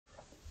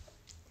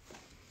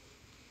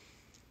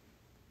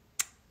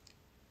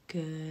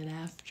Good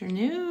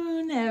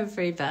afternoon,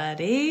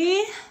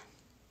 everybody.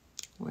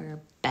 We're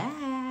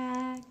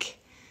back.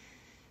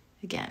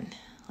 Again,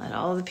 let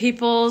all the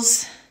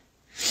peoples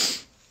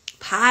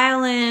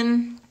pile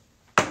in.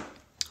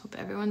 Hope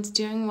everyone's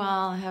doing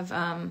well. I have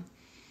a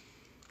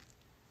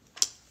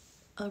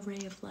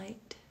ray of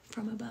light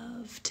from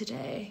above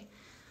today.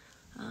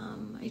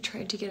 I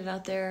tried to get it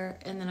out there,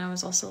 and then I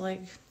was also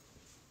like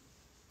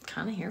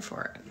kind of here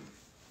for it.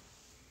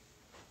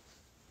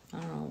 I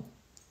don't know.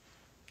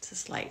 It's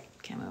this light.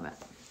 Can't move it.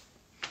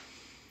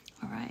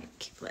 All right.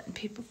 Keep letting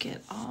people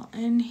get all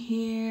in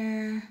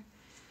here.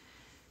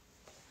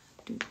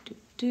 Got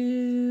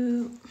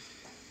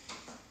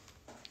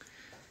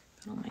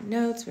all my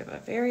notes. We have a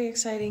very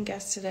exciting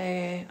guest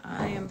today.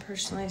 I am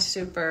personally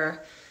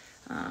super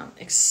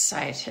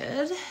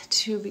excited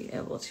to be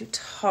able to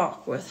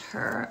talk with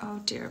her.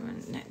 Oh dear, my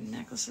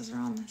necklaces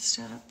are all messed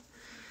up.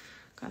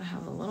 Gotta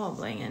have a little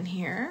bling in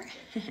here.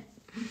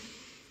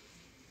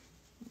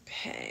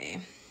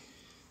 Okay.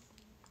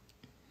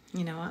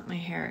 You know what? My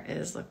hair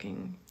is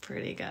looking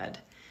pretty good.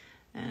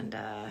 And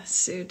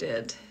Sue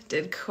did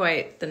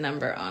quite the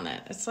number on it.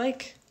 It's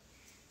like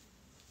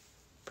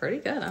pretty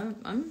good.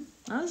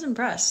 I was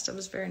impressed. I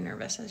was very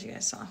nervous, as you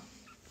guys saw.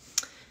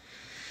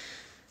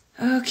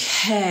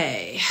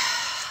 Okay.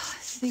 I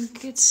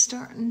think it's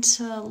starting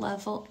to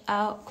level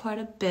out quite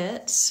a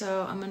bit.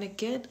 So I'm going to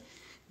get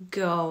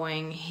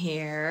going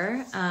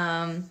here.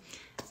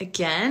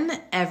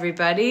 Again,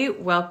 everybody,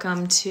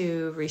 welcome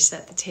to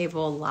Reset the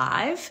Table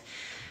Live.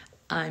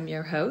 I'm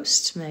your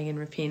host, Megan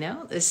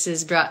Rapinoe. This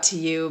is brought to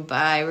you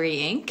by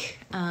Reinc.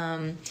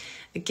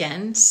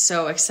 Again,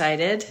 so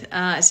excited.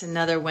 It's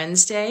another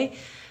Wednesday.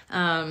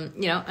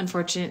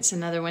 Unfortunately, it's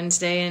another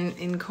Wednesday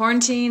in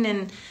quarantine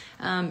and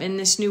in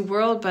this new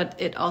world, but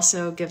it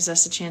also gives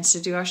us a chance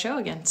to do our show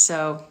again.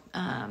 So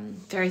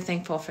very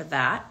thankful for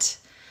that.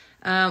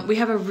 We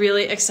have a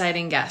really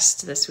exciting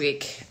guest this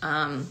week.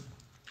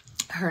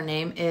 Her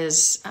name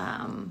is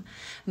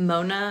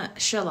Mona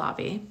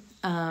Chalabi.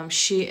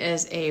 She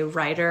is a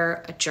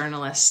writer, a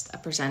journalist, a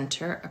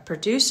presenter, a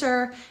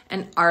producer,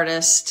 an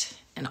artist,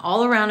 an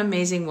all-around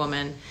amazing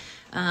woman.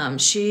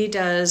 She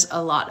does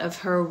a lot of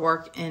her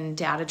work in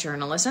data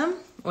journalism,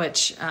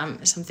 which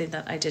is something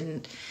that I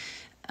didn't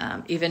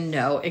even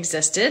know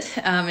existed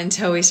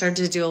until we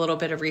started to do a little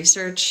bit of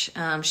research.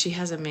 She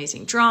has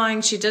amazing drawing.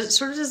 She does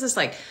this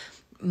like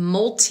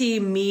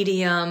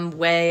multi-medium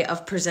way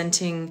of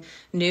presenting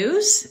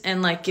news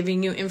and like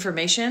giving you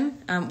information,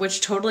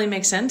 which totally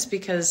makes sense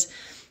because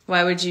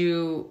why would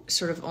you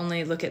sort of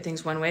only look at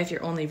things one way if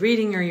you're only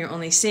reading or you're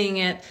only seeing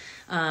it?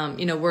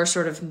 We're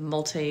sort of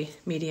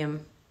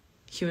multi-medium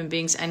human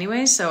beings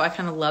anyway, so I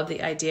kind of love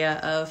the idea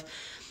of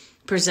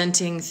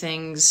presenting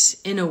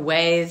things in a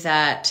way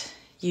that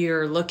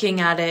you're looking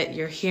at it,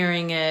 you're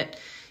hearing it,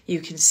 you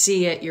can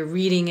see it, you're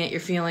reading it, you're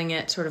feeling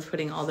it, sort of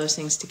putting all those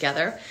things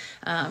together.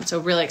 So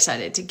really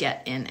excited to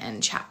get in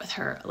and chat with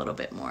her a little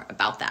bit more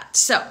about that.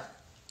 So,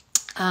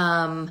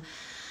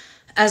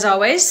 as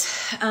always,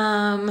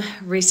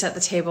 Reset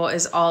the Table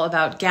is all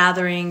about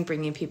gathering,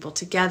 bringing people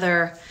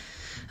together,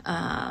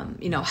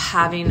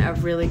 having a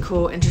really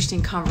cool,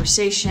 interesting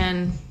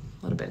conversation,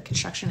 a little bit of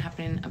construction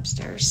happening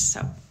upstairs.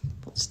 So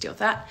we'll just deal with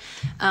that.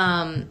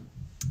 And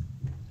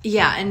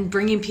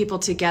bringing people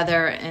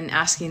together and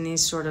asking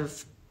these sort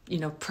of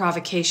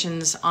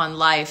provocations on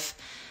life,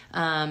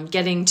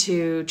 getting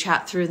to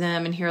chat through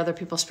them and hear other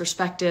people's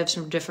perspectives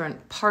from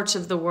different parts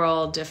of the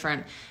world,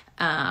 different,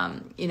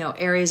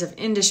 areas of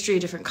industry,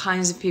 different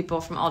kinds of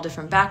people from all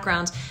different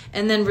backgrounds.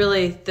 And then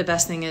really the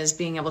best thing is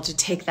being able to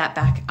take that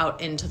back out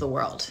into the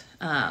world.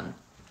 And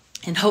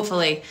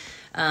hopefully,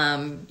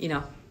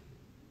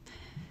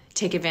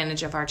 take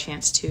advantage of our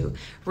chance to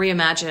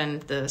reimagine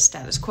the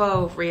status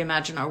quo,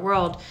 reimagine our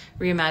world,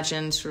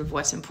 reimagine sort of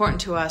what's important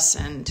to us,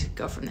 and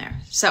go from there.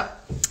 So,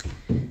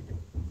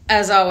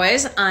 as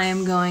always,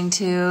 I'm going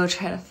to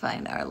try to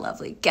find our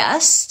lovely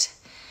guest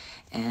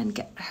and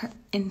get her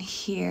in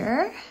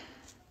here.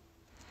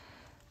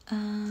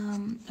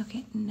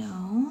 Okay,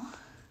 no.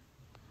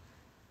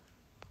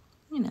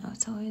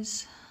 It's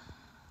always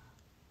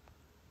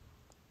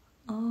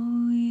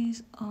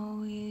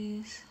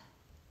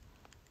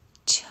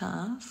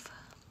tough.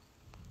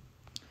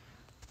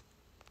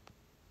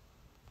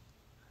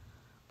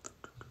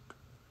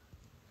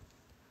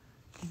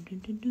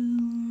 Okay,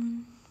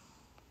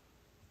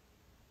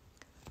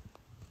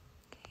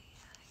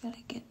 I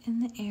gotta get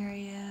in the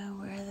area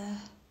where the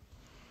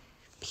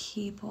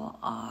people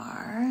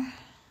are.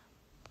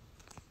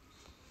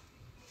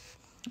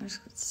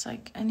 It's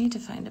like I need to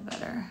find a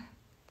better,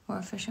 more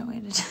efficient way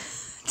to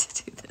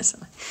do this.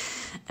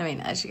 I mean,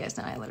 as you guys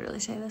know, I literally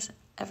say this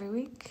every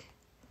week.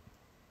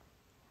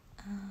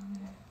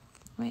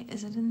 Wait,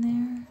 is it in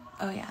there?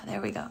 Oh yeah,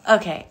 there we go.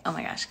 Okay. Oh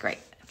my gosh, great.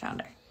 I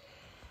found her.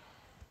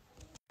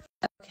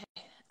 Okay.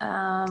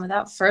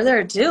 Without further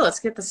ado, let's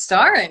get the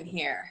star in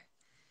here.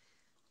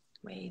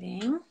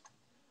 Waiting.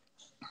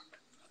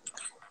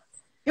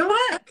 It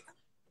worked.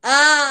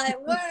 Ah,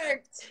 it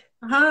worked.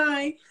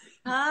 Hi.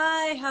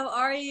 Hi, how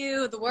are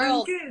you? The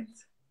world. I'm good.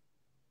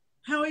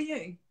 How are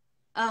you?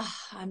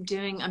 I'm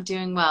doing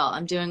well.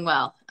 I'm doing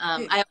well.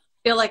 Good. I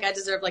feel like I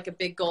deserve like a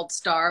big gold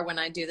star when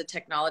I do the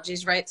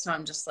technologies right. So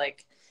I'm just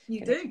like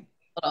You getting do.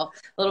 a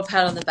little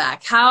pat on the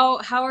back. How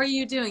are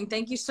you doing?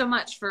 Thank you so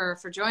much for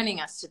joining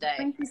us today.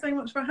 Thank you so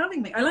much for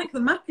having me. I like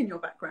the map in your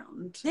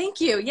background.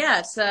 Thank you.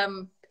 Yes.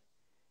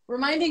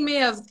 Reminding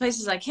me of the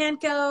places I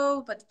can't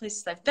go, but the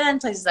places I've been,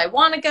 places I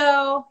want to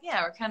go.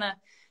 Yeah, we're kind of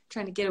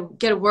trying to get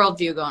a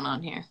worldview going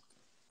on here.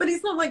 But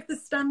it's not like the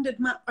standard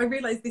map. I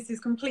realize this is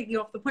completely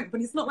off the point,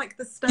 but it's not like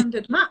the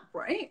standard map,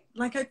 right?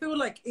 Like I feel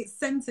like it's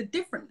centered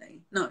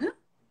differently. No?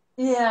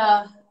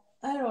 Yeah,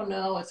 I don't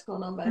know what's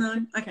going on back here.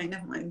 No? Okay,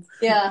 never mind.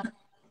 Yeah.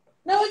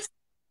 No,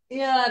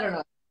 yeah, I don't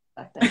know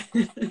back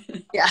there.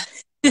 Yeah.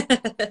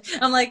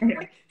 I'm like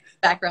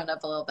background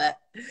up a little bit.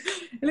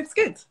 It looks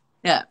good.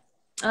 Yeah.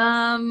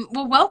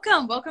 Well,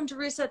 welcome to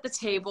Reset the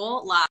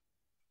Table live.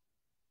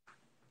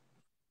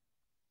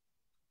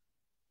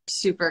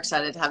 Super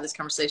excited to have this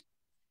conversation.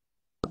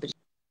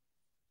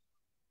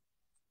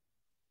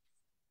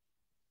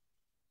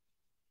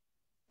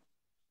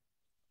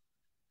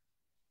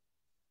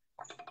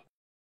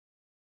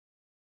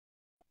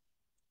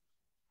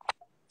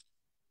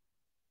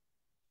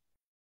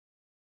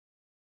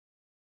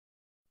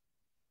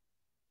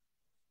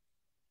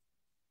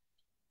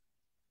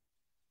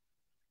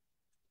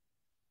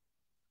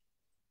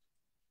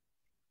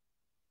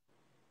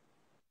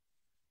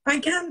 I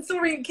can,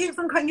 sorry, it keeps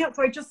on cutting out,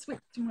 so I just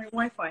switched to my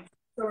Wi-Fi.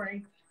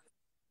 Sorry.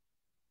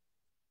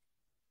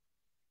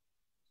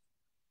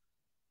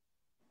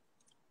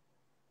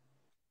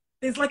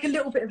 There's like a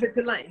little bit of a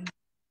delay.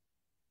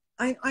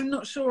 I'm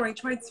not sure. I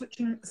tried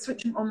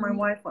switching on my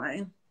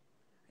Wi-Fi.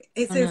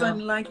 It Oh says I'm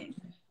no. lagging.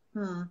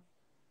 Hmm.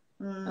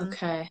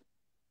 Okay.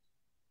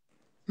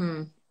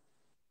 Hmm.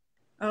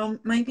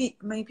 Maybe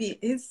it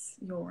is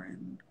your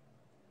end.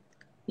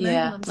 No,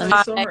 Yeah. I'm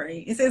so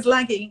sorry. It says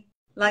lagging.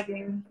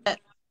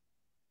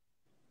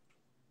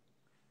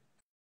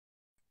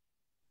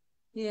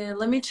 Yeah,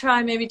 let me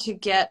try maybe to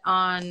get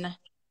on.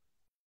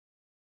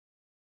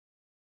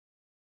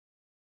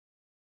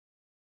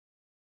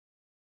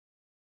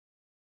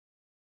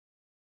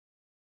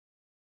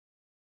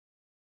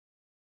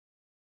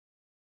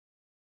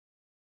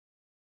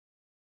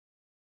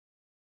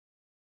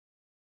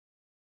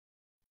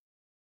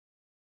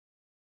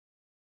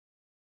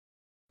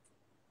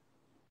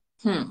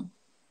 There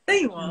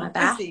you Am I are. I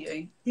back?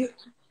 see you.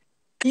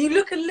 You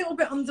look a little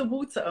bit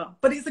underwater,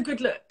 but it's a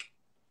good look.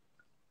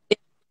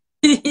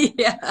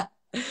 Yeah.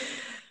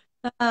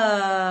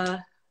 Uh,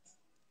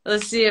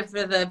 let's see if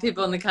for the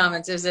people in the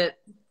comments, is it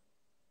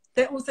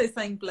They're also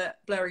saying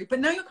blurry, but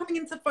now you're coming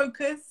into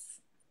focus.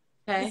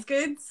 okay? It's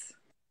good.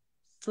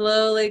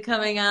 Slowly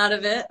coming out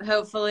of it,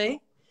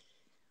 hopefully.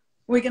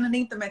 We're going to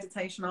need the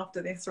meditation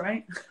after this,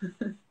 right?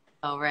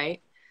 All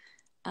right.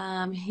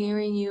 I'm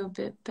hearing you a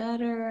bit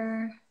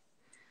better.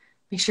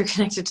 Make sure you're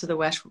connected to the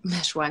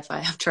mesh Wi-Fi.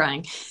 I'm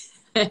trying.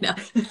 I know.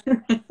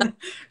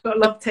 Got a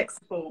lot of tech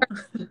support.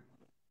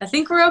 I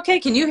think we're okay.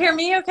 Can you hear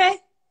me okay?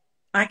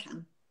 I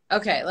can.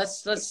 Okay,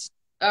 let's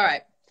all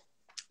right.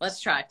 Let's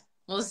try.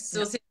 We'll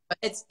see.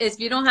 It's if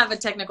you don't have a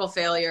technical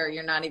failure,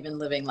 you're not even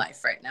living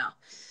life right now.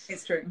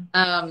 It's true.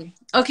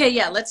 Okay,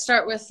 yeah, let's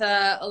start with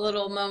a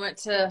little moment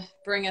to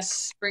bring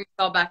us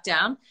all back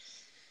down.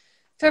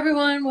 If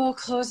everyone will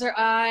close their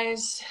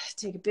eyes,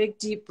 take a big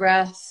deep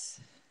breath.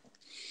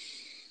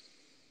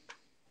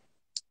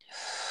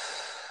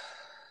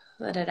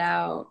 Let it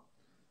out.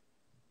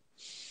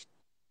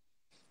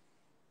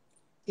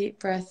 Deep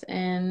breath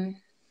in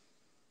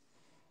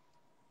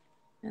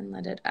and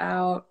let it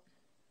out.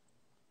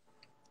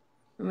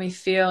 And we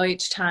feel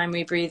each time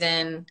we breathe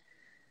in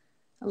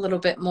a little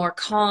bit more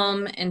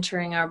calm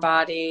entering our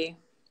body,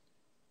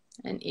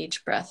 and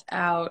each breath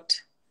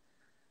out,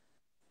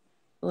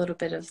 a little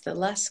bit of the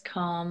less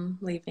calm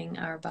leaving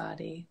our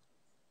body.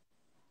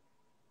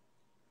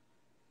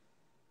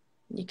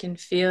 You can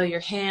feel your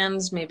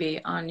hands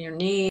maybe on your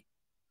knees.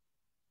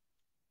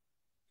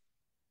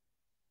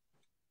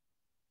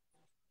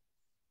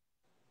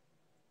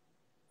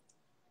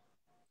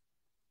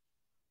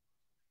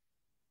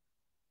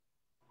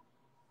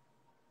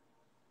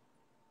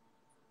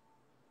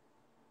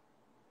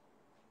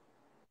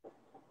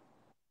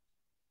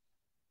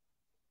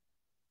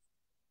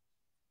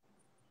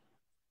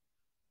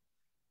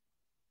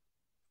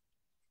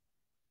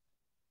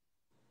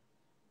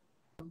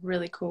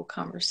 Really cool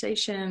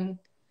conversation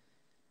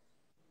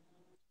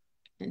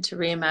and to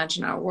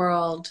reimagine our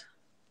world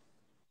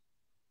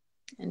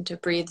and to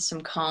breathe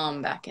some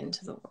calm back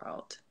into the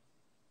world.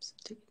 So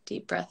take a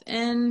deep breath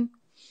in.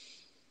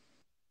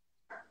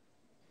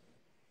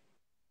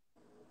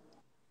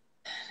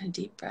 A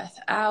deep breath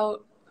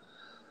out.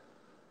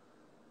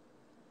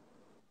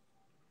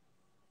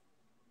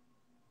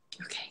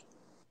 Okay.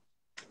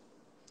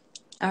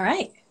 All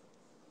right.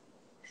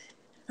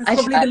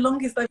 That's probably the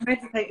longest I've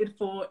meditated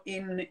for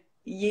in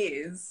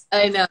years.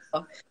 I know.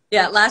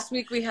 Yeah, last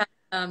week we had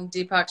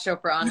Deepak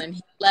Chopra on, and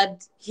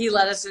he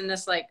led us in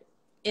this like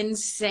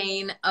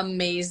insane,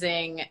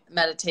 amazing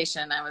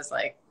meditation. I was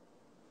like,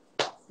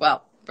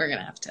 well, we're going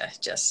to have to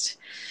just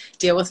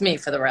deal with me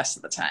for the rest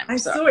of the time. I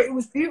saw it. It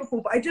was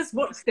beautiful, but I just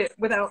watched it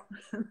without,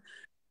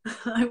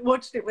 I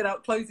watched it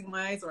without closing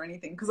my eyes or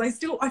anything. Cause I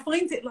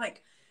find it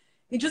like,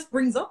 it just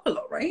brings up a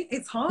lot, right?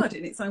 It's hard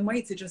in its own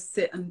way to just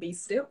sit and be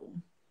still.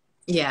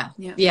 Yeah.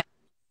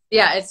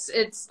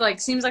 It's like,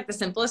 seems like the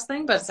simplest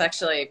thing, but it's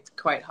actually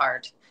quite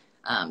hard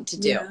to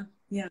do.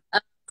 Yeah.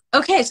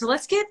 Okay. So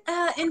let's get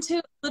into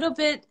a little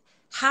bit.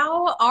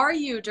 How are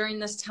you during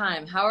this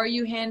time? How are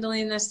you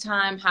handling this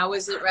time? How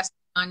is it resting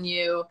on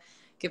you?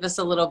 Give us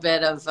a little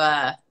bit of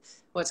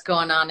what's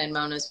going on in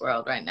Mona's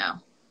world right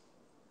now.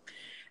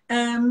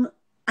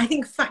 I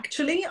think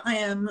factually I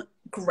am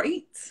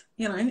great.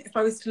 You know, if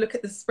I was to look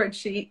at the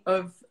spreadsheet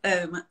of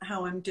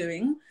how I'm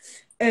doing,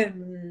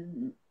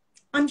 I'm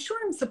sure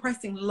I'm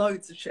suppressing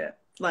loads of shit,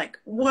 like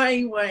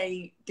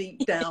way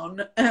deep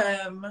down.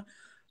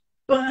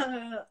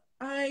 But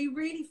I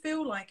really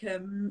feel like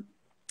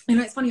you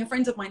know, it's funny, a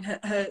friend of mine,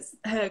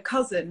 her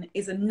cousin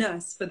is a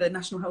nurse for the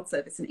National Health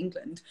Service in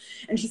England.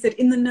 And she said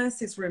in the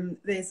nurses' room,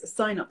 there's a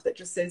sign up that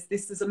just says,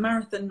 this is a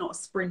marathon, not a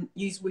sprint.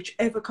 Use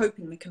whichever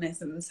coping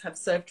mechanisms have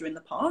served you in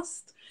the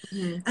past.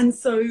 Mm-hmm. And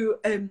so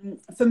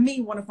for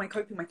me, one of my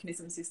coping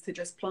mechanisms is to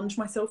just plunge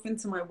myself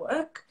into my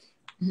work.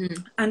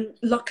 Mm-hmm. And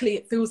luckily,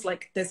 it feels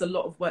like there's a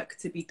lot of work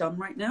to be done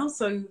right now.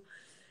 So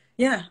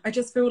yeah, I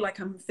just feel like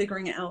I'm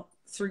figuring it out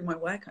through my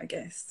work, I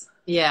guess.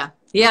 Yeah,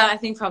 I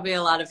think probably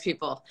a lot of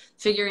people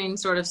figuring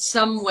sort of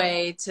some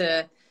way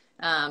to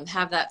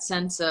have that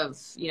sense of,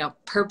 you know,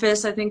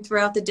 purpose, I think,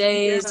 throughout the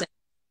days,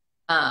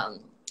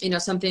 and, you know,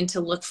 something to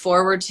look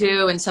forward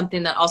to, and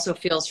something that also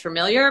feels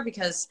familiar,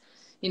 because,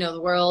 you know,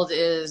 the world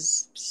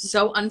is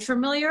so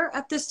unfamiliar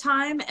at this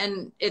time,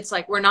 and it's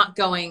like we're not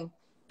going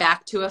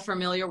back to a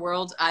familiar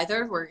world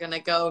either. We're going to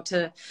go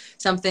to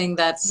something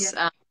that's,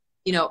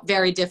 you know,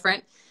 very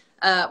different,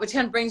 which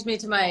kind of brings me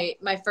to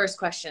my first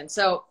question.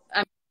 So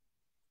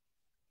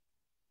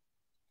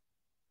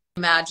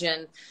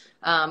imagine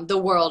the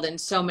world in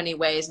so many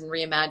ways, and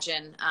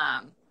reimagine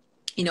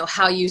you know,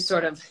 how you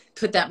sort of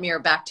put that mirror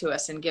back to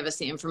us and give us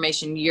the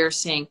information you're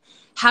seeing.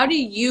 How do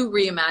you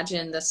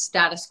reimagine the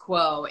status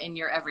quo in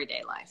your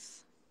everyday life?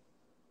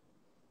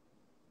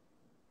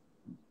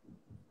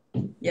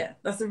 Yeah,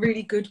 that's a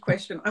really good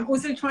question. I'm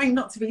also trying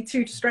not to be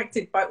too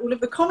distracted by all of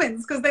the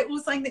comments, because they're all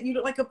saying that you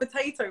look like a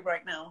potato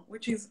right now,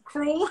 which is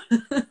cruel.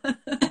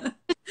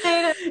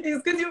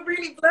 It's because you're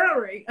really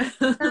blurry.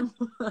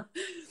 But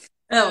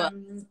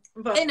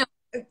I know.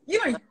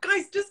 You know,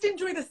 guys, just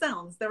enjoy the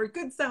sounds. There are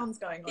good sounds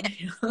going on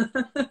here.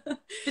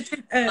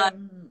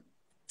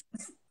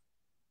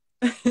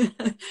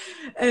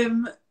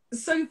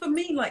 So for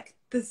me, like,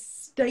 the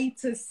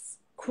status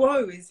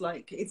quo is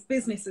like, it's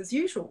business as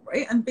usual,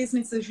 right? And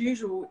business as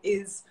usual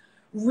is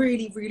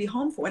really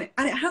harmful, and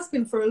it has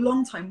been for a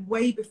long time,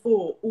 way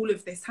before all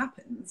of this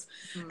happens.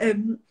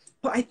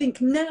 But I think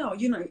now,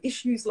 you know,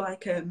 issues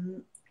like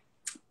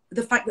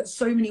the fact that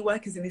so many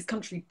workers in this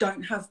country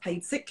don't have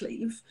paid sick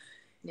leave,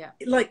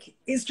 like,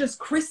 it's just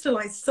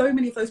crystallized so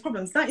many of those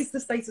problems. That is the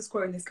status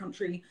quo in this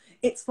country.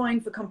 It's fine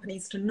for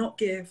companies to not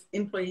give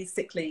employees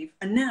sick leave,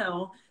 and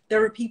now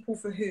there are people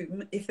for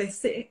whom, if they're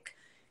sick,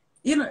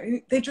 you know,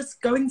 they're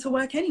just going to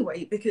work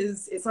anyway,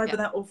 because it's either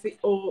that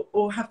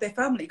or have their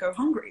family go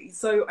hungry.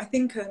 So I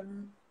think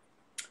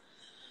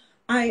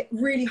I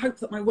really hope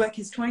that my work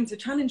is trying to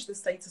challenge the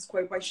status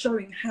quo by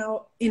showing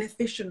how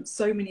inefficient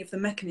so many of the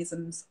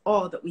mechanisms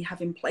are that we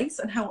have in place,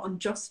 and how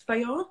unjust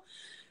they are.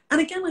 And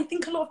again, I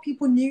think a lot of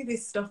people knew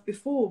this stuff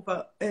before,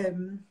 but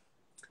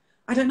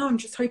I don't know. I'm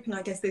just hoping,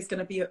 I guess, there's going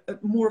to be a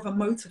more of a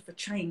motor for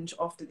change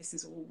after this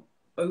is all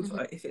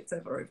over, if it's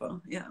ever over.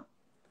 Yeah.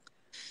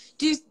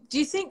 Do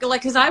you think,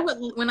 like, because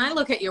when I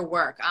look at your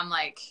work, I'm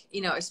like,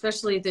 you know,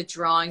 especially the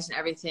drawings and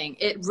everything,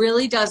 it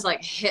really does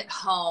like hit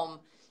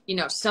home, you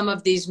know, some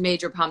of these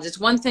major problems. It's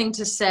one thing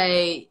to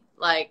say,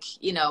 like,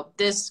 you know,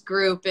 this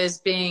group is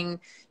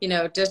being, you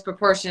know,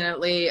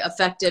 disproportionately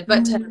affected,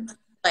 but to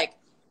like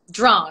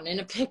drawn in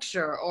a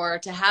picture, or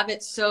to have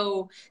it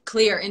so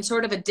clear in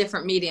sort of a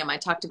different medium. I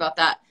talked about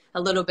that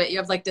a little bit. You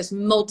have like this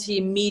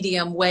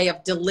multi-medium way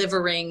of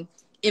delivering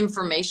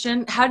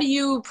information. How do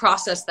you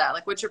process that?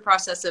 Like, what's your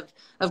process of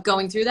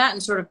going through that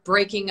and sort of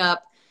breaking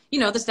up, you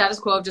know, the status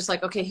quo of just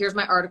like, okay, here's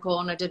my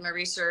article and I did my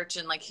research,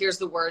 and like, here's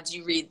the words,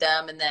 you read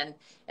them, and then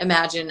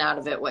imagine out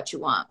of it what you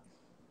want.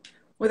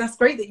 Well, that's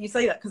great that you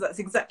say that, because that's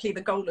exactly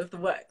the goal of the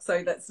work.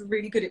 So that's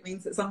really good. It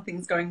means that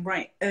something's going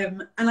right.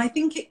 And I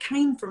think it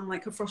came from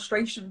like a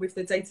frustration with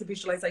the data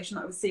visualization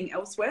that I was seeing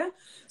elsewhere.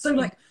 So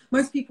like,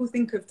 most people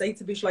think of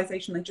data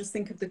visualization, they just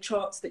think of the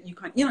charts that you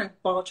can, you know,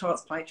 bar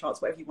charts, pie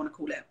charts, whatever you want to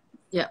call it.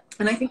 Yeah.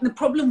 And I think the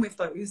problem with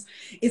those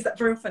is that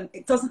very often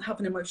it doesn't have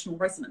an emotional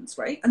resonance,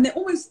 right? And they're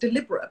almost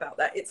deliberate about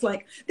that. It's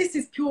like, this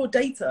is pure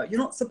data.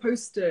 You're not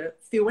supposed to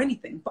feel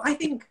anything. But I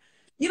think,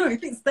 you know,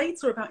 if it's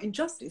data about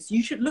injustice,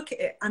 you should look at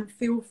it and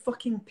feel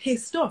fucking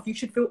pissed off. You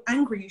should feel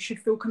angry. You should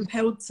feel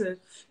compelled to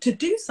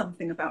do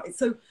something about it.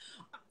 So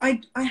I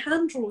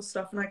hand draw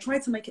stuff, and I try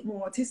to make it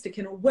more artistic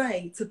in a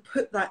way to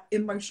put that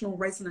emotional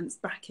resonance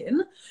back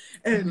in.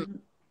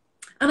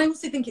 And I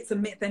also think it's a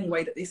myth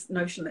anyway, that this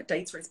notion that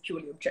data is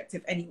purely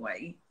objective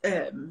anyway.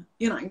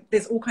 You know,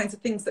 there's all kinds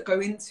of things that go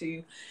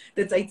into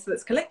the data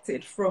that's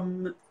collected,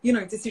 from, you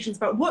know, decisions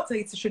about what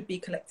data should be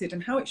collected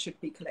and how it should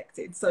be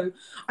collected. So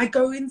I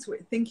go into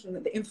it thinking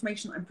that the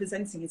information that I'm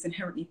presenting is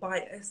inherently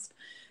biased.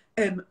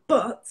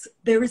 But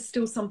there is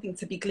still something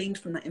to be gleaned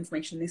from that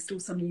information. There's still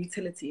some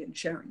utility in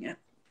sharing it.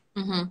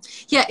 Mm-hmm.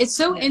 Yeah, it's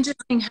so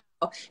interesting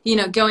how, you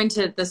know, going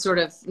to the sort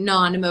of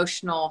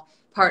non-emotional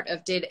part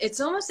of data,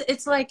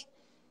 it's like,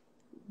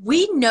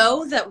 we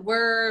know that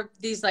we're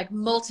these like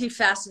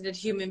multifaceted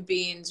human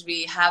beings.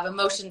 We have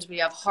emotions, we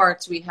have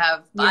hearts, we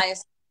have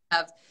bias, we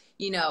have,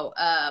 you know,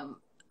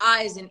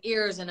 eyes and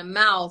ears and a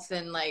mouth,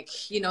 and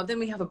like, you know, then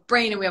we have a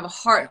brain and we have a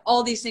heart,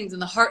 all these things, in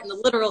the heart in the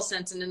literal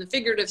sense and in the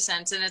figurative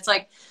sense. And it's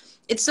like,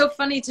 it's so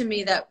funny to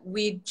me that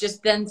we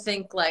just then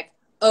think like,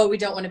 oh, we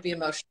don't want to be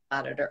emotional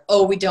about it, or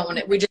oh, we don't want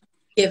it, we just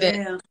give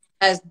it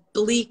as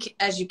bleak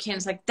as you can.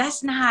 It's like,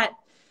 that's not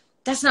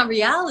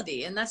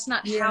reality, and that's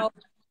not how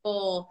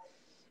people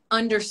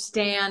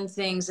understand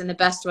things in the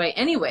best way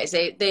anyways.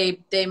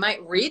 They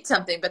might read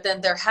something, but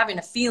then they're having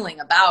a feeling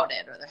about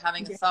it, or they're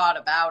having a thought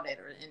about it,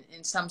 or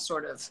in some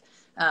sort of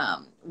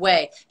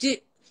way.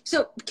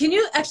 So can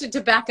you actually,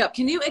 to back up,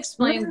 can you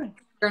explain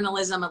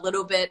journalism a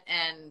little bit,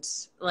 and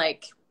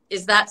like,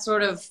 is that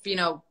sort of, you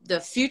know, the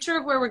future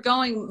of where we're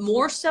going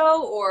more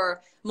so,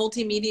 or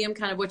multimedia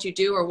kind of what you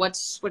do, or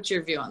what's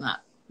your view on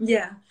that?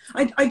 Yeah,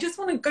 I just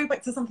want to go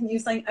back to something you were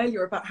saying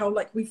earlier about how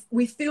like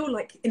we feel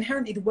like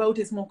inherently the world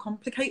is more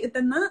complicated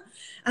than that.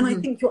 And I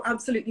think you're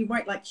absolutely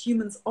right. Like,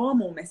 humans are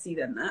more messy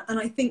than that. And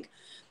I think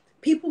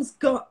people's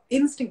gut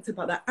instinct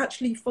about that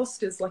actually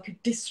fosters like a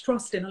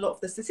distrust in a lot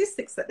of the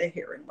statistics that they're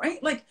hearing,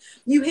 right? Like,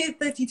 you hear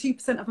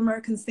 32% of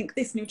Americans think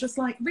this, and you're just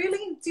like,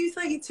 really? Do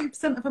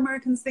 32% of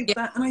Americans think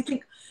that? And I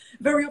think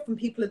very often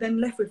people are then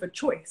left with a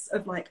choice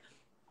of like,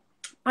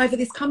 either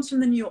this comes from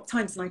the New York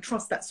Times and I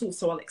trust that source,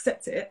 so I'll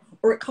accept it,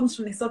 or it comes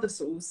from this other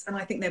source and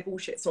I think they're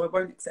bullshit, so I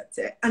won't accept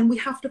it. And we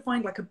have to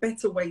find like a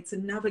better way to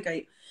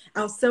navigate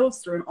ourselves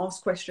through and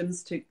ask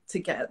questions to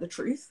get at the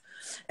truth.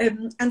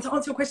 And to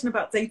answer your question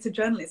about data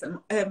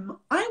journalism,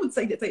 I would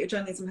say that data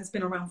journalism has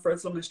been around for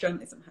as long as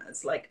journalism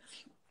has. Like,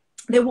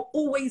 there were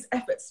always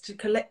efforts to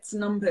collect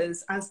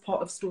numbers as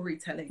part of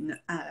storytelling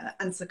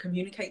and to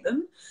communicate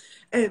them.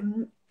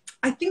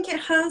 I think it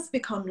has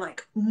become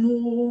like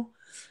more...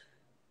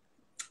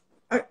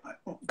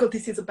 Oh God,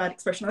 this is a bad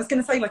expression. I was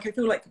going to say, like, I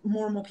feel like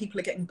more and more people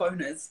are getting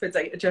boners for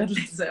data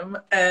journalism.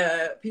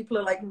 People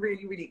are like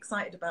really, really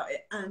excited about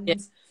it.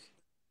 And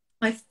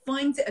I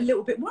find it a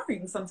little bit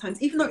worrying sometimes,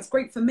 even though it's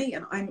great for me.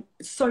 And I'm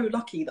so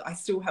lucky that I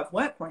still have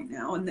work right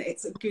now and that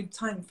it's a good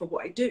time for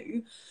what I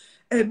do.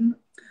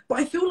 But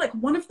I feel like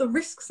one of the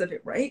risks of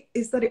it, right,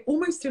 is that it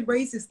almost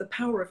erases the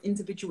power of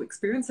individual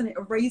experience, and it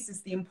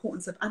erases the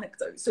importance of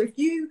anecdotes. So if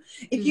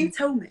you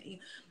tell me,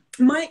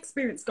 my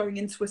experience going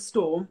into a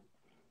store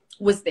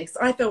was this,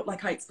 I felt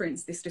like I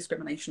experienced this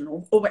discrimination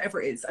or whatever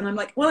it is. And I'm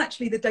like, well,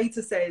 actually the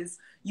data says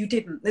you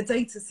didn't. The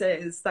data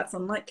says that's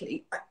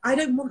unlikely. I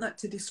don't want that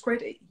to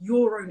discredit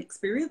your own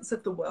experience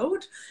of the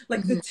world.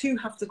 Like, the two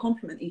have to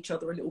complement each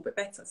other a little bit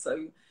better.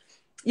 So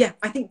yeah,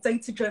 I think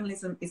data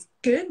journalism is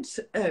good.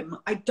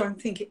 I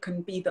don't think it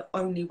can be the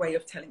only way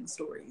of telling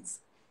stories.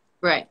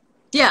 Right.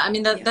 Yeah, I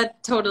mean,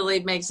 that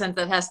totally makes sense.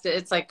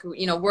 It's like,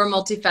 you know, we're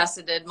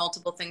multifaceted.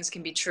 Multiple things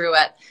can be true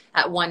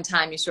at one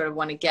time. You sort of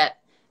want to get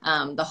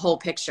the whole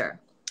picture.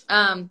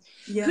 Who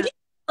do you feel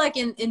like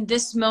in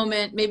this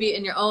moment, maybe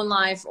in your own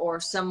life or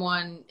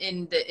someone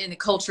in the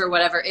culture or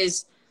whatever,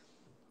 is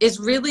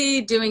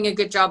really doing a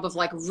good job of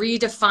like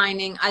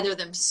redefining either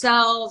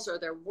themselves or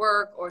their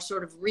work, or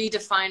sort of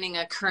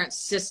redefining a current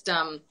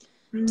system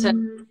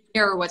to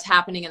mirror what's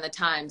happening in the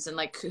times? And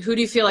like, who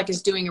do you feel like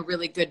is doing a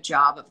really good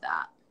job of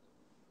that?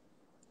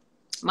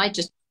 Might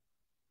just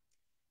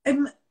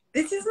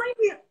this is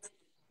maybe...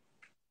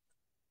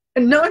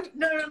 No,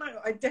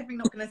 I'm definitely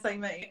not going to say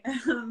me.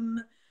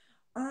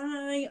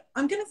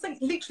 I'm going to say,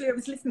 literally, I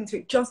was listening to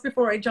it just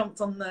before I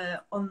jumped on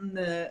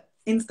the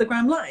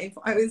Instagram live.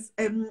 I was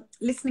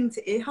listening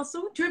to Ear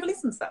Hustle. Do you ever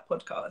listen to that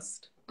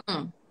podcast?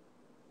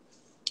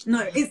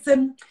 No, it's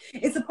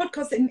a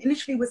podcast that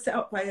initially was set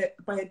up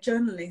by a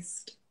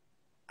journalist.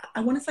 I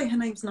want to say her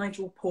name's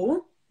Nigel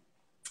Paul.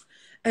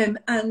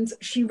 And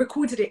she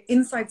recorded it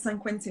inside San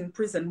Quentin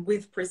prison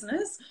with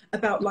prisoners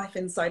about life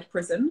inside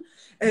prison.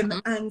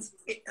 And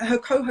her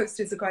co-host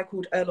is a guy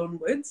called Earlonne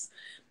Woods.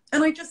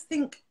 And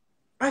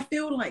I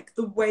feel like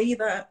the way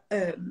that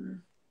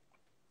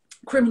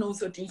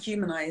criminals are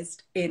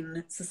dehumanized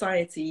in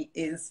society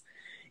is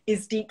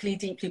deeply,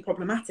 deeply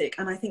problematic.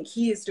 And I think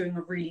he is doing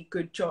a really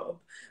good job.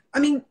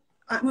 I mean,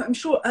 I'm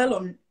sure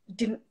Earlonne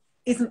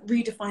isn't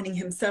redefining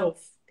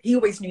himself. He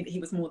always knew that he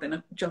was more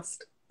than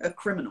just a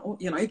criminal,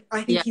 you know.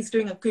 I think he's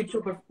doing a good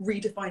job of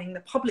redefining the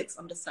public's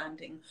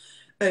understanding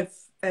of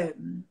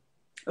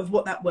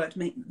what that word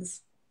means.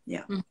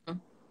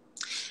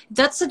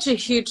 That's such a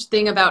huge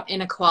thing about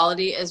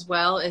inequality as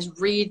well, as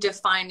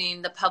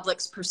redefining the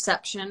public's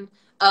perception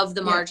of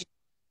the margin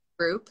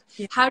group.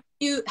 Yeah.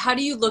 How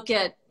do you look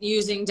at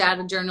using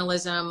data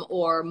journalism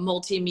or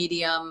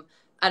multimedia?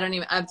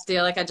 I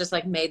feel like I just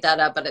like made that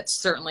up, but it's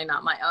certainly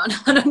not my own.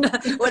 I don't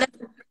know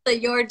whatever that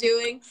you're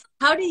doing.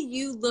 How do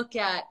you look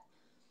at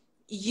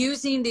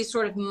using these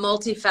sort of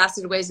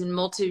multifaceted ways and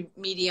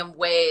multi-medium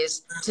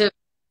ways to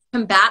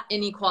combat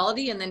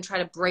inequality and then try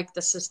to break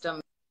the system?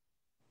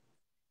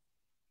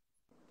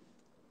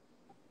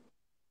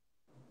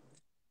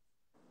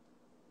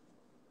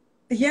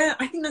 Yeah,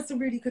 I think that's a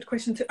really good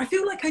question too. I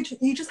feel like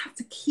you just have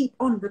to keep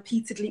on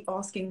repeatedly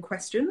asking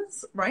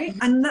questions, right?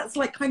 And that's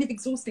like kind of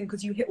exhausting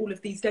because you hit all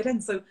of these dead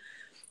ends. So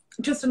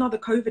just another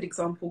COVID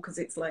example, because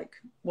it's like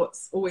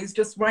what's always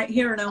just right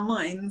here in our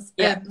minds.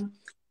 Yeah.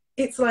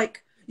 It's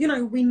like, you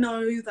know, we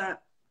know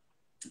that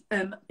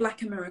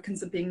Black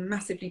Americans are being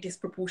massively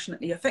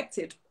disproportionately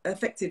affected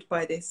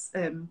by this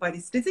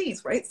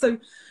disease, right? So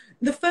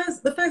the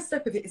first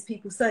step of it is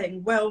people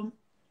saying, well,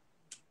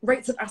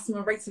 rates of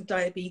asthma, rates of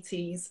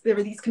diabetes, there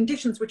are these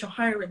conditions which are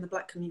higher in the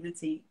Black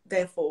community,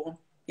 therefore,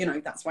 you know,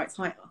 that's why it's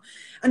higher.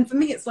 And for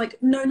me, it's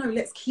like, no,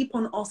 let's keep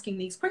on asking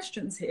these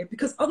questions here,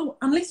 because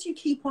unless you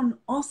keep on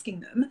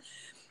asking them,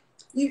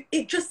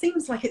 it just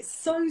seems like it's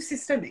so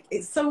systemic,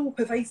 it's so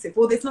pervasive.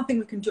 Well, there's nothing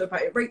we can do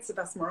about it. Rates of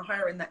asthma are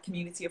higher in that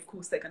community, of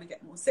course they're going to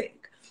get more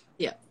sick.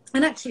 Yeah.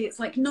 And actually, it's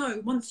like,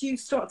 no, once you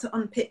start to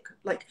unpick,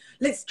 like,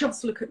 let's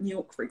just look at New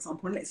York, for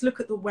example, and let's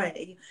look at the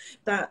way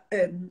that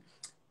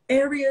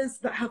areas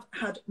that have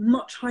had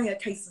much higher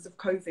cases of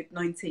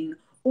COVID-19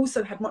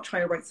 also had much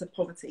higher rates of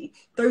poverty.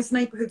 Those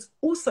neighborhoods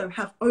also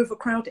have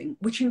overcrowding,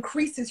 which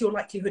increases your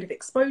likelihood of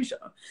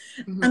exposure.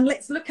 Mm-hmm. And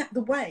let's look at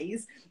the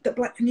ways that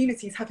Black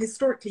communities have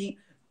historically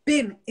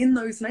been in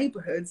those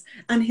neighborhoods.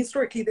 And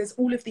historically, there's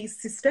all of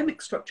these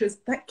systemic structures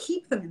that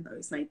keep them in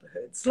those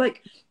neighborhoods.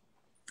 Like,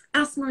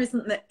 asthma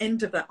isn't the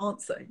end of that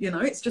answer, you know,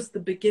 it's just the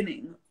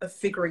beginning of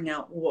figuring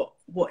out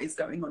what is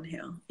going on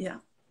here. Yeah.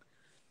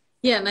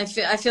 Yeah, and I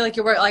feel like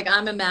you're right. Like,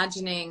 I'm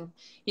imagining,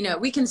 you know,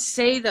 we can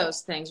say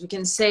those things. We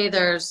can say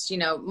there's, you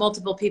know,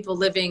 multiple people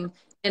living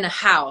in a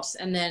house,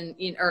 and then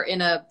or in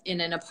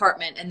an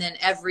apartment, and then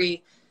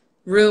every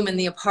room in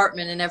the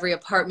apartment and every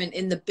apartment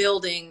in the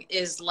building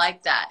is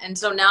like that. And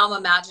so now I'm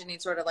imagining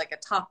sort of like a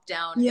top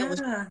down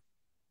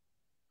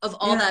of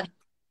all that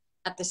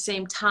at the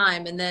same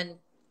time, and then,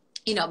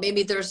 you know,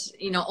 maybe there's,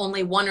 you know,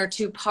 only 1 or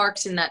 2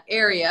 parks in that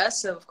area.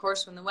 So of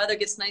course, when the weather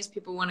gets nice,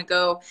 people want to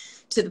go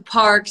to the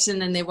parks, and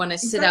then they want to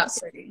sit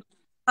outside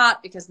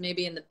hot because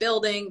maybe in the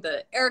building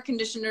the air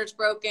conditioner's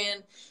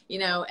broken, you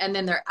know, and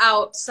then they're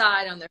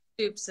outside on their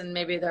stoops, and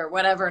maybe they're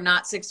whatever,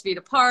 not 6 feet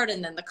apart,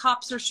 and then the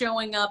cops are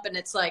showing up, and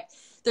it's like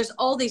there's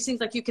all these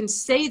things, like you can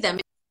say them,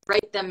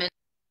 write them in.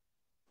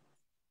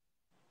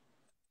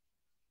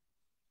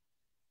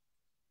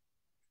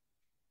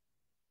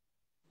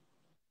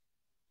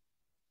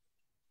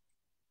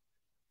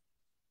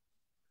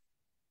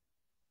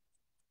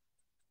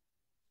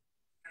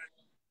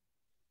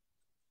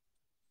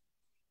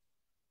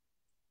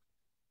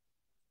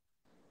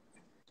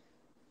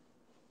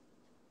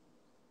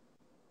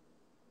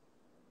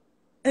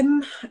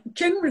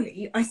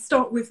 Generally, I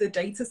start with the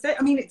data set.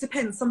 I mean, it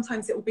depends.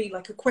 Sometimes it will be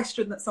like a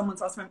question that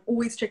someone's asked me. I'm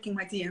always checking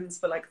my DMs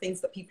for like things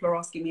that people are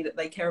asking me that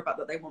they care about,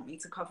 that they want me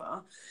to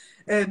cover.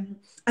 And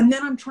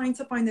then I'm trying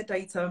to find the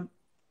data.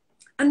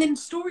 And then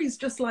stories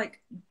just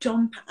like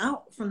jump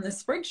out from the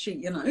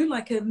spreadsheet, you know,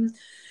 like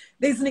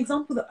there's an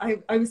example that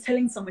I was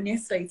telling someone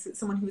yesterday, to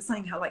someone who was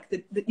saying how like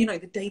the you know,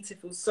 the data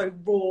feels so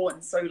raw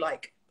and so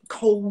like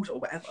cold or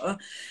whatever.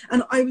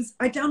 And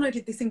I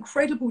downloaded this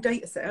incredible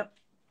data set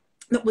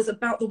that was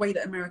about the way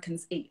that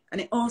Americans eat.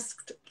 And it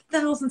asked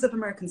thousands of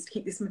Americans to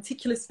keep this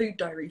meticulous food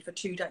diary for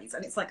 2 days.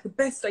 And it's like the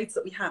best data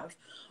that we have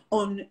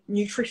on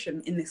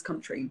nutrition in this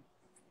country.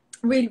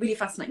 Really, really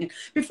fascinating.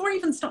 Before I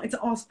even started to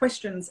ask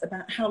questions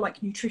about how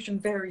like nutrition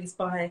varies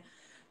by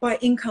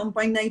income,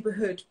 by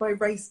neighborhood, by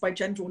race, by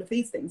gender, all of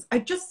these things, I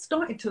just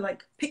started to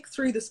like pick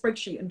through the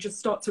spreadsheet and just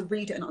start to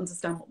read it and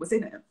understand what was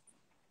in it.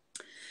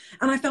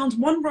 And I found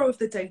one row of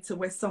the data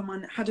where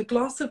someone had a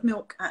glass of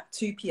milk at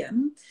 2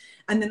 p.m.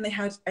 and then they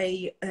had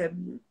a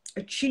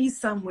cheese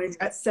sandwich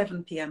at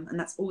 7 p.m. and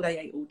that's all they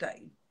ate all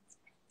day.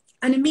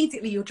 And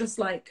immediately you're just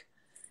like,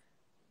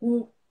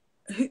 well,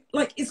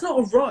 like, it's not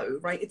a row,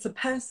 right? It's a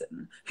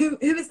person. Who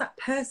is that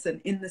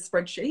person in the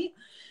spreadsheet?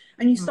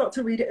 And you start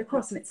to read it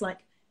across, and it's like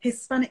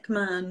Hispanic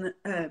man,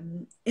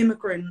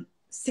 immigrant,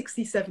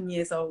 67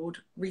 years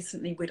old,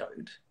 recently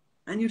widowed.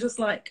 And you're just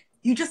like,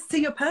 you just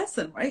see a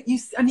person, right?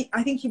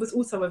 I think he was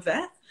also a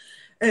vet.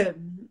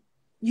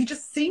 You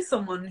just see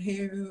someone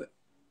who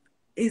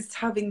is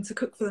having to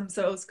cook for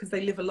themselves because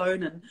they live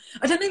alone. And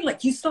I don't know,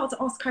 like, you start to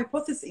ask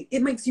hypotheses.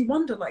 It makes you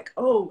wonder, like,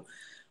 oh,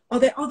 are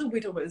there other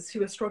widowers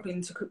who are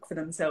struggling to cook for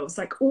themselves?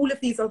 Like, all of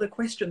these other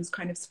questions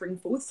kind of spring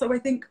forth. So I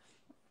think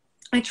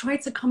I try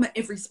to come at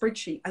every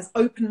spreadsheet as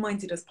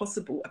open-minded as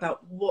possible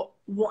about what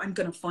I'm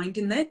going to find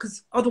in there,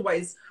 because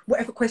otherwise,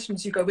 whatever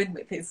questions you go in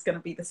with is going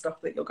to be the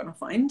stuff that you're going to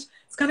find.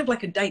 It's kind of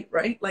like a date,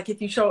 right? Like,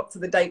 if you show up to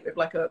the date with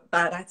like a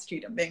bad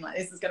attitude and being like,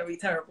 this is going to be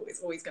terrible,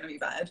 it's always going to be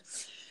bad.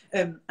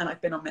 And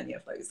I've been on many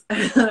of those.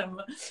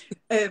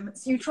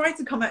 So you try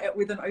to come at it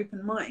with an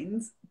open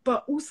mind,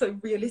 but also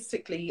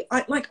realistically,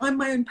 I'm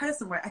my own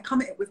person, right? I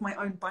come at it with my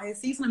own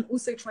biases, and I'm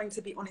also trying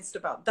to be honest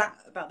about that,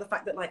 about the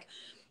fact that, like,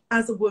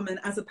 as a woman,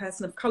 as a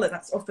person of color,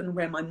 that's often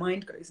where my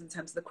mind goes in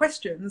terms of the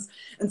questions,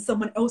 and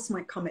someone else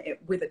might come at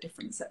it with a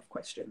different set of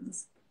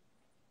questions.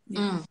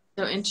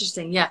 So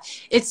interesting. Yeah,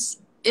 it's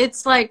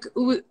like,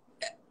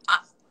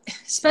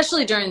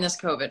 especially during this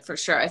COVID, for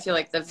sure, I feel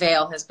like the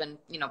veil has been,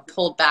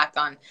 pulled back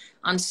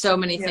on so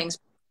many things.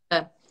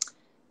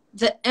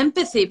 The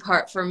empathy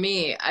part for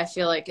me, I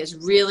feel like, is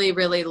really,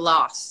 really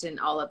lost in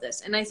all of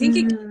this. And I think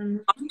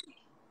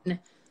it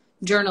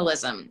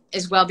journalism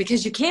as well,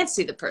 because you can't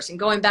see the person.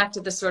 Going back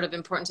to the sort of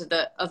importance of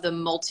the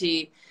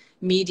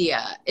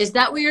multimedia, is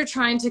that what you're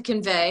trying to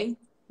convey?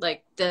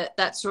 Like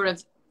that sort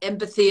of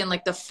empathy and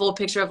like the full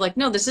picture of like,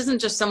 no, this isn't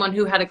just someone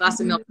who had a glass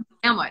of milk and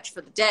a sandwich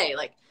for the day.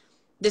 Like,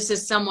 this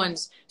is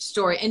someone's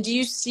story. And do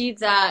you see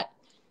that,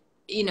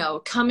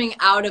 coming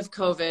out of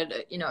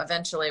COVID,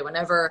 eventually,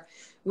 whenever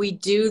we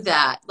do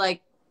that,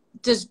 like,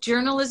 does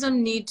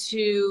journalism need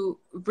to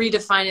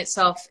redefine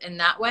itself in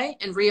that way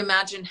and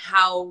reimagine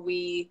how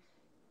we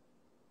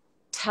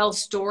tell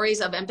stories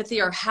of empathy,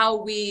 or how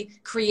we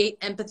create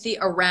empathy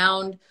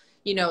around,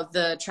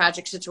 the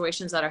tragic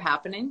situations that are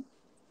happening?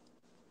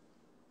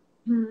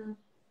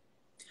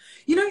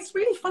 It's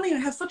really funny. I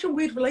have such a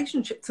weird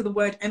relationship to the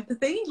word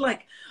empathy.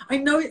 Like, I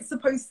know it's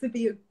supposed to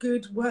be a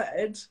good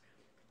word,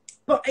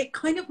 but it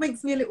kind of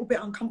makes me a little bit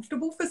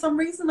uncomfortable for some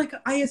reason. Like,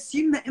 I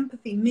assume that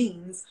empathy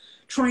means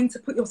trying to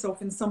put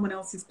yourself in someone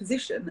else's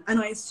position. And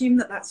I assume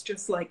that that's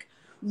just like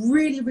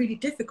really, really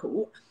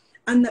difficult.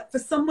 And that for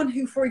someone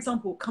who, for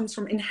example, comes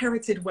from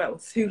inherited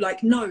wealth, who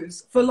like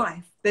knows for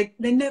life, they're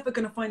never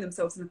going to find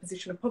themselves in a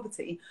position of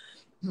poverty.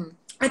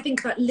 I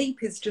think that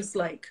leap is just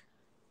like,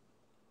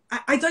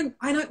 I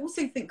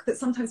also think that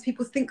sometimes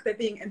people think they're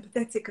being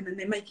empathetic and then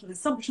they're making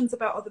assumptions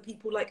about other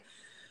people. Like,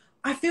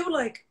 I feel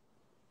like,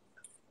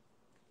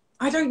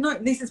 I don't know,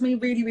 this is me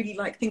really, really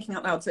like thinking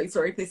out loud. So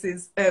sorry if this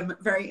is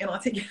very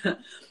inarticulate.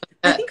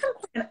 I think I'm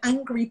quite an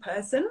angry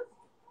person.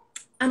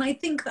 And I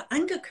think that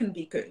anger can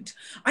be good.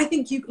 I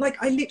think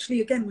I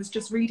literally, again, was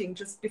just reading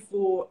just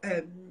before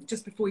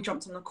we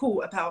jumped on the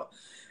call about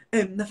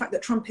the fact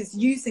that Trump is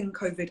using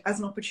COVID as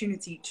an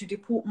opportunity to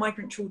deport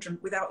migrant children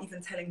without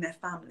even telling their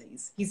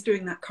families. He's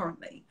doing that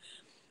currently.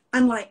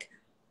 And like,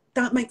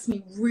 that makes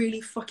me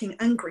really fucking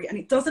angry. And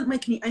it doesn't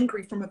make me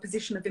angry from a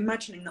position of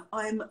imagining that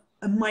I'm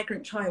a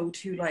migrant child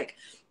who like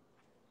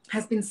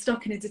has been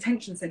stuck in a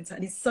detention center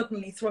and is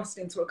suddenly thrust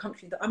into a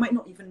country that I might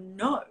not even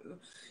know,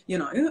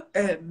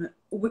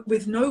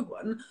 with no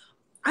one.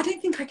 I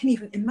don't think I can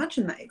even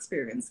imagine that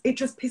experience. It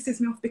just pisses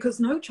me off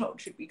because no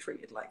child should be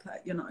treated like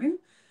that,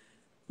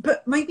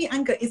 But maybe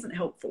anger isn't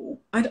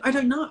helpful. I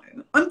don't know.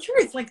 I'm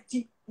curious, like,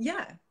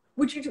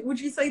 would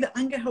you say that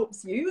anger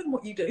helps you in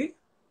what you do?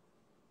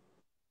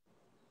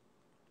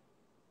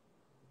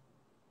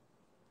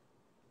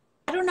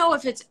 I don't know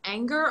if it's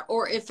anger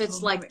or if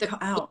it's like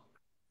the out.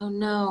 Oh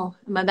no,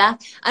 am I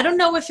back? I don't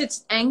know if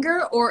it's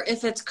anger or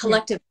if it's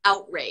collective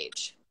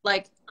outrage.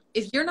 Like,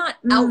 if you're not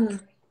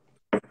out,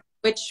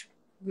 which,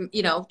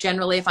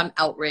 generally if I'm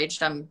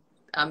outraged, I'm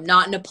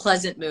not in a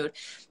pleasant mood.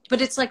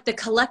 But it's like the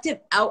collective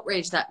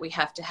outrage that we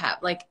have to have.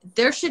 Like,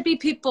 there should be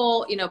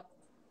people,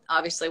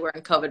 obviously we're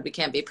in COVID, we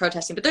can't be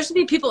protesting, but there should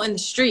be people in the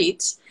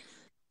streets,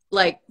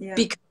 like,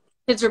 because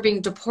kids are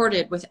being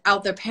deported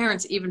without their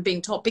parents even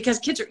being told, because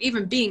kids are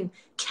even being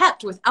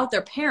kept without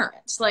their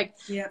parents. Like,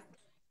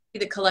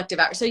 the collective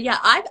outrage. So yeah,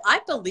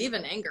 I believe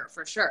in anger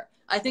for sure.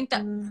 I think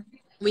that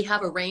we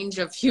have a range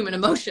of human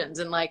emotions,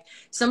 and like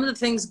some of the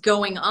things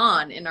going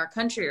on in our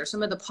country, or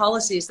some of the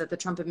policies that the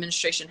Trump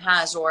administration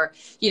has, or,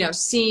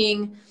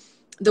 seeing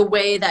the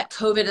way that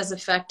COVID has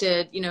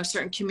affected,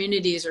 certain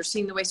communities, or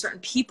seeing the way certain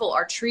people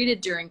are treated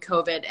during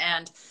COVID,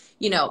 and,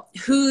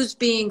 who's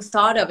being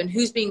thought of and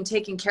who's being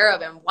taken care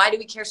of. And why do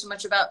we care so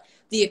much about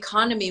the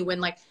economy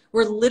when like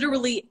we're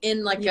literally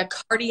in like a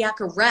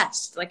cardiac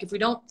arrest? Like, if we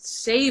don't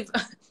save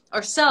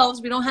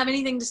ourselves, we don't have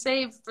anything to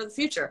save for the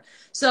future.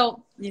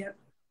 So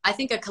I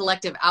think a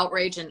collective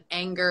outrage and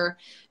anger,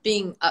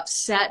 being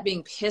upset,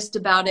 being pissed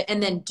about it,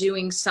 and then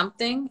doing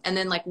something. And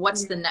then like,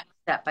 what's the next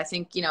step? I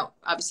think,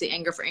 obviously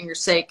anger for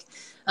anger's sake,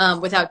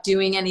 without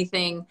doing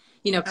anything,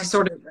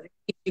 sort of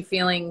keeps you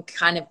feeling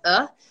kind of,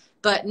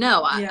 but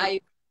no,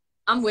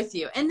 I'm with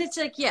you. And it's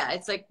like,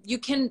 it's like, you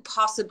can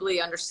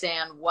possibly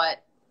understand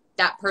what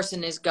that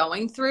person is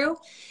going through.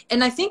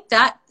 And I think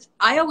that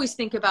I always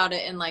think about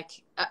it, and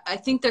like, I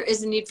think there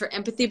is a need for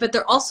empathy, but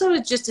there also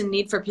is just a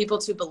need for people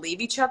to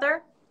believe each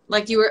other.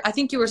 Like I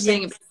think you were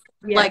saying,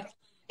 like,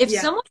 if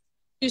someone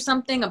do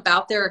something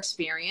about their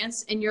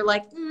experience and you're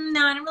like,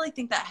 no, I don't really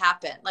think that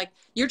happened. Like,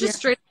 you're just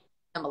straight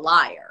up a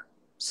liar.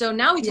 So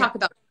now we talk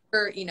about,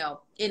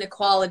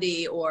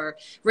 inequality or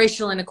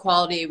racial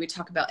inequality. We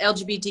talk about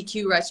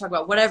LGBTQ rights, talk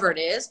about whatever it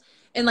is.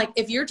 And like,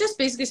 if you're just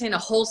basically saying a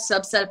whole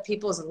subset of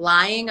people is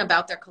lying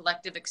about their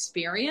collective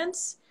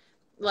experience,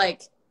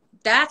 like,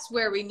 that's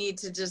where we need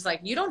to just like,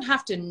 you don't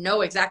have to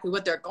know exactly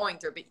what they're going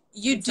through, but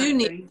you do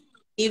need to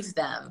give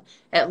them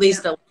at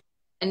least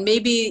and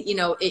maybe, you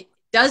know, it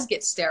does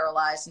get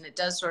sterilized and it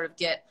does sort of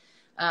get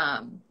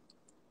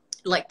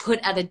like put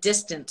at a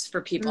distance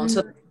for people. And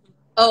so,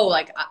 oh,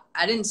 like,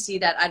 I didn't see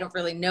that. I don't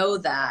really know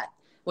that,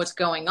 what's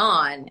going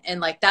on. And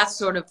like, that's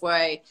sort of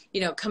why,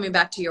 you know, coming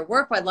back to your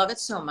work, why I love it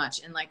so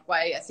much. And like,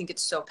 why I think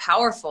it's so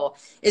powerful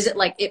is it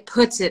like, it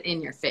puts it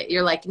in your face.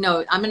 You're like,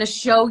 no, I'm going to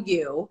show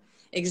you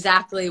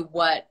exactly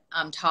what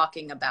I'm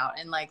talking about.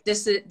 And like,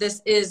 this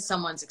is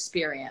someone's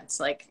experience.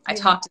 Like I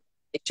talked to them,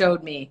 they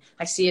showed me,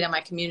 I see it in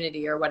my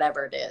community or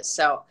whatever it is.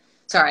 So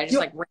sorry, I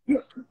just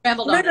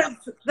rambled on. No,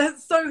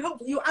 that's so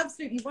helpful. You're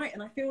absolutely right.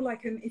 And I feel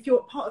like if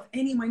you're part of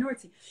any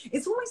minority,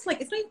 it's almost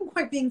like, it's not even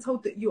quite being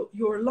told that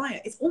you're a liar.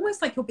 It's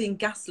almost like you're being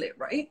gaslit,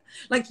 right?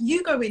 Like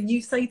you go in,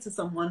 you say to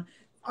someone,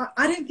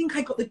 I don't think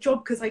I got the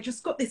job because I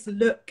just got this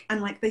look.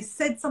 And like they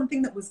said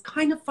something that was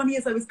kind of funny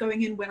as I was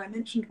going in when I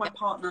mentioned my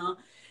partner.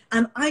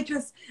 And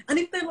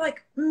if they're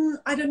like,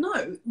 I don't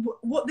know,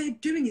 what they're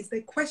doing is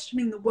they're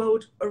questioning the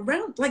world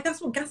around, like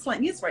that's what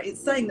gaslighting is, right?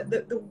 It's saying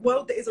that the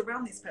world that is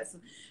around this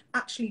person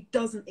actually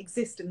doesn't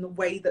exist in the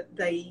way that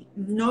they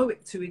know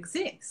it to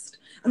exist.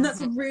 And that's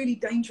a really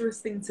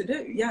dangerous thing to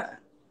do.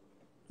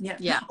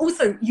 Yeah.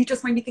 Also, you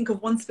just made me think of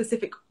one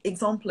specific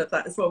example of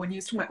that as well. When you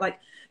were talking about like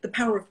the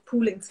power of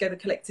pooling together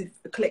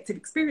collective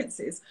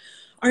experiences.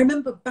 I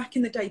remember back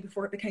in the day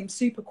before it became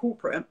super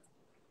corporate,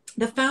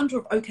 the founder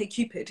of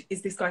OkCupid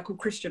is this guy called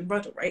Christian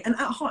Rudder, right? And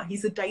at heart,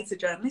 he's a data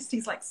journalist.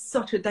 He's like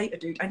such a data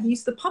dude. And he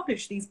used to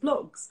publish these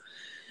blogs.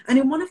 And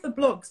in one of the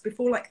blogs,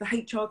 before like the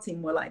HR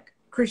team were like,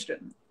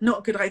 Christian, not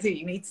a good idea.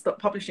 You need to stop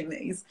publishing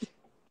these.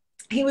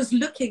 He was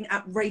looking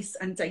at race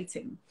and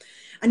dating.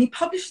 And he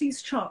published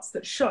these charts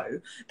that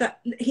show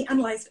that he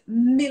analyzed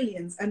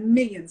millions and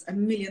millions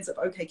and millions of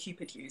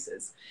OkCupid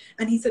users.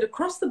 And he said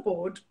across the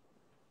board,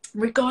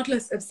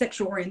 regardless of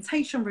sexual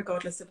orientation,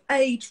 regardless of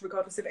age,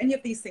 regardless of any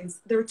of these things,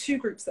 there are two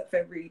groups that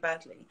fare really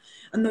badly.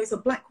 And those are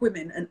Black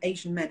women and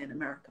Asian men in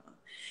America.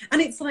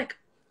 And it's like,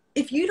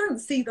 if you don't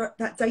see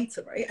that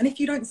data, right? And if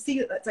you don't see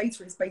that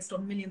data is based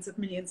on millions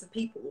of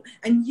people,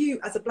 and you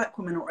as a Black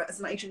woman or as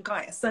an Asian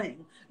guy are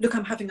saying, look,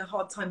 I'm having a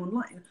hard time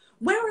online,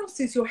 where else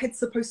is your head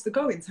supposed to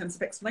go in terms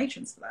of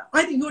explanations for that?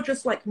 Either you're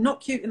just like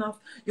not cute enough,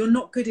 you're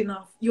not good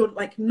enough, you're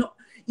like not,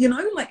 you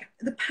know, like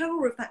the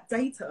power of that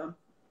data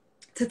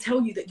to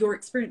tell you that your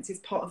experience is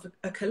part of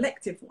a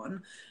collective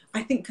one,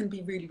 I think can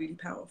be really, really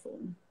powerful.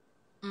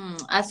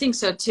 I think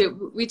so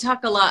too. We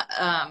talk a lot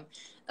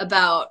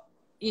about,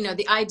 you know,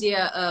 the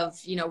idea of,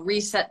 you know,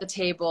 reset the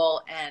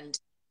table and,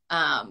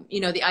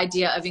 you know, the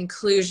idea of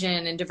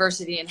inclusion and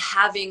diversity and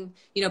having,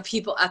 you know,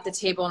 people at the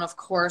table. And of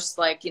course,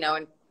 like, you know,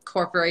 in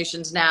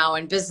corporations now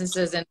and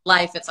businesses and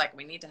life, it's like,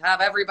 we need to have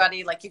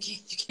everybody, like you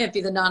can't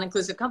be the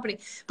non-inclusive company.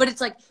 But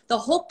it's like the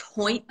whole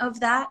point of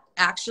that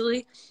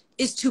actually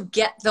is to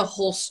get the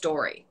whole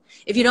story.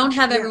 If you don't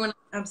have everyone,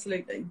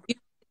 absolutely,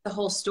 the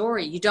whole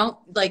story, you don't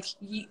like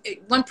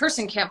one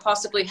person can't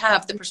possibly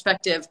have the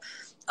perspective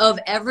of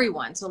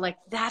everyone. So like,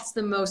 that's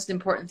the most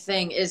important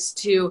thing, is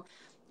to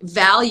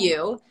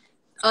value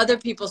other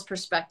people's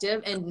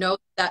perspective and know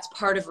that's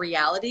part of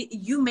reality.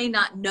 You may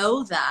not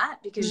know that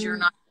because you're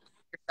not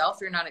yourself,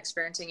 you're not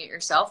experiencing it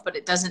yourself, but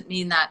it doesn't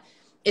mean that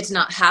it's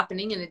not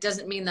happening. And it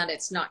doesn't mean that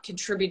it's not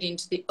contributing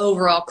to the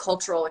overall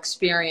cultural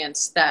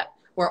experience that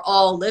we're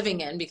all living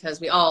in, because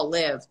we all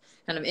live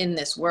kind of in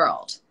this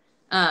world.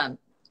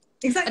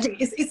 Exactly.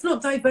 It's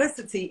not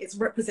diversity, it's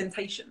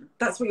representation.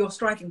 That's what you're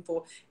striving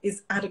for,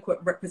 is adequate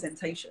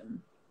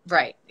representation.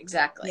 Right.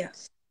 Exactly.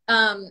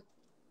 Yeah.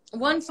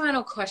 One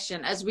final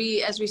question, as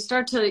we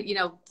start to, you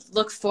know,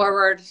 look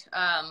forward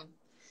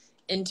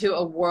into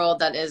a world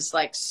that is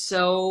like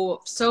so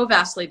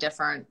vastly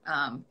different.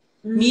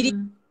 Media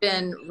has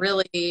been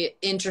really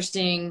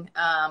interesting.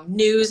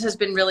 News has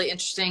been really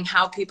interesting.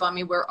 How people, I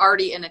mean, we're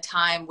already in a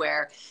time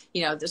where,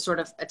 you know, the sort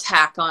of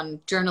attack on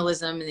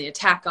journalism and the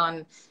attack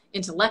on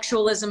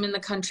intellectualism in the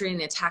country and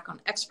the attack on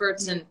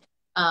experts and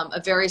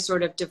a very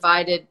sort of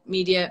divided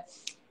media.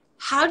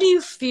 How do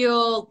you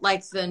feel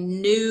like the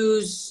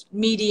news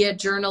media,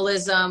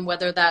 journalism,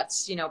 whether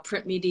that's, you know,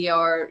 print media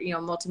or, you know,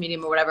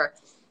 multimedia or whatever,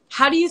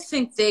 how do you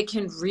think they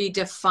can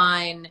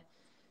redefine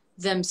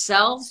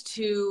themselves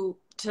to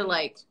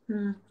like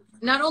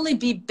not only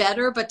be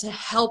better, but to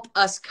help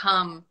us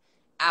come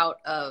out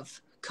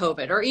of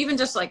COVID? Or even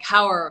just like,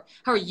 how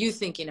are you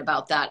thinking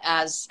about that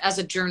as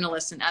a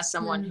journalist and as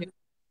someone who,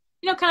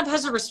 you know, kind of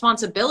has a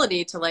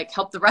responsibility to like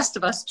help the rest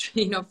of us,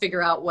 you know,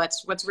 figure out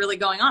what's really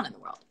going on in the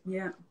world?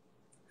 Yeah.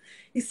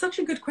 It's such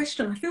a good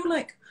question. I feel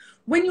like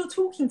when you're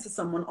talking to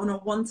someone on a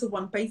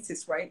one-to-one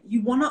basis, right,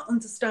 you want to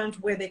understand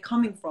where they're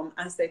coming from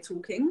as they're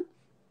talking.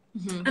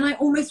 And I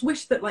almost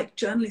wish that like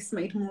journalists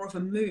made more of a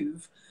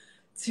move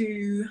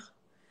to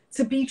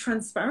be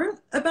transparent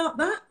about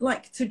that,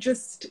 like to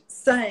just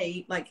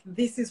say like,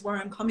 this is where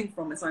I'm coming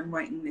from as I'm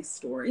writing this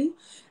story.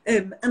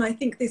 And I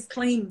think this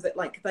claim that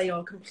like they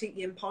are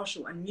completely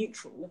impartial and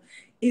neutral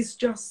is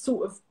just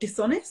sort of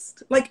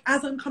dishonest. Like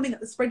as I'm coming at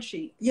the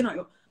spreadsheet, you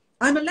know,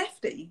 I'm a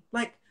lefty.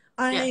 Like,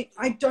 Yeah.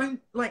 I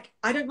don't like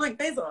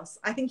Bezos.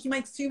 I think he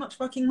makes too much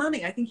fucking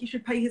money. I think he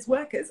should pay his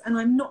workers. And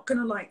I'm not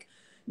gonna like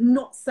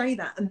not say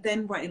that and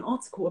then write an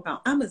article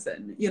about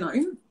Amazon, you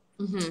know?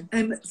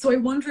 So I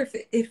wonder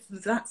if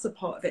that's a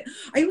part of it.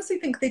 I also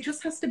think there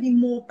just has to be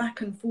more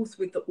back and forth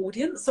with the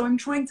audience. So I'm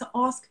trying to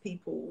ask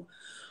people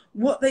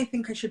what they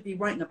think I should be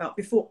writing about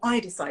before I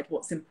decide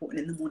what's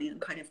important in the morning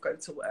and kind of go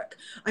to work.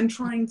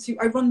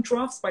 I run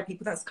drafts by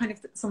people. That's kind of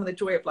some of the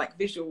joy of like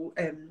visual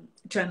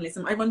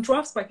journalism. I run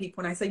drafts by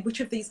people and I say,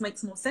 which of these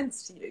makes more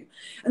sense to you?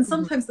 And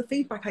sometimes the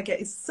feedback I get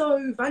is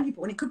so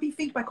valuable, and it could be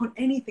feedback on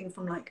anything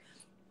from like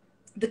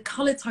the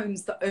color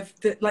tones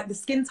like the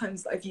skin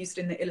tones that I've used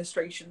in the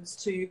illustrations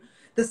to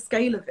the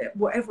scale of it,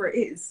 whatever it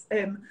is.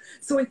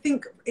 So I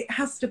think it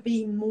has to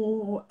be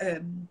more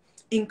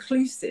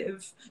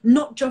inclusive,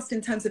 not just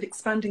in terms of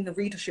expanding the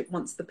readership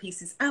once the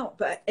piece is out,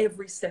 but at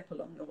every step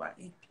along the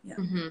way.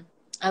 Yeah.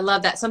 I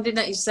love that. Something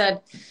that you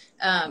said,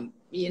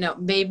 you know,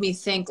 made me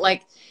think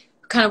like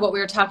kind of what we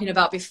were talking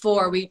about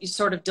before. You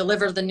sort of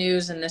deliver the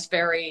news in this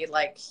very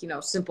like, you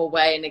know, simple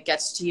way, and it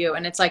gets to you.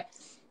 And it's like,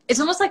 it's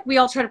almost like we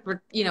all try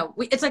to, you know,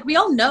 it's like we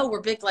all know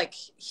we're big like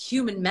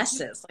human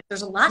messes. Like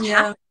there's a lot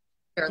happening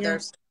here.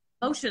 There's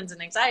emotions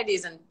and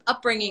anxieties and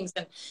upbringings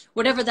and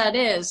whatever that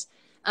is.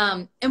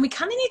 And we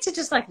kind of need to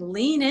just like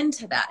lean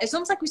into that. It's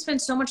almost like we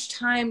spend so much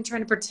time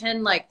trying to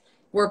pretend like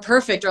we're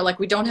perfect or like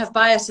we don't have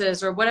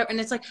biases or whatever. And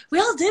it's like, we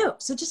all do.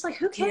 So just like,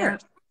 who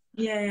cares?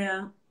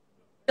 Yeah.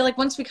 I feel like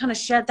once we kind of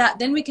shed that,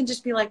 then we can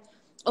just be like,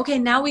 okay,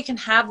 now we can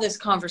have this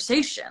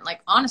conversation.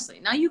 Like, honestly,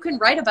 now you can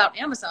write about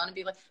Amazon and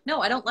be like,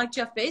 no, I don't like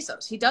Jeff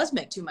Bezos. He does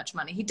make too much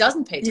money. He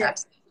doesn't pay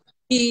taxes.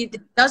 He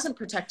doesn't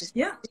protect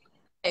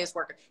his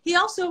worker. He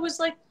also was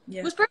like,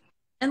 was great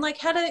and like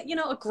had a, you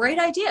know, a great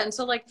idea. And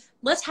so like,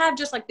 let's have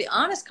just like the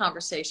honest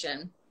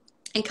conversation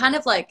and kind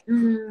of like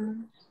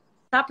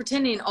stop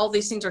pretending all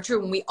these things are true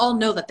when we all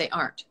know that they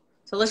aren't.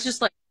 So let's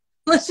just like,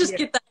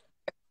 get that.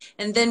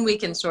 And then we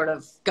can sort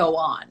of go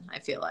on, I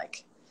feel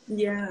like.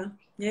 Yeah.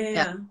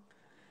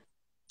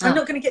 I'm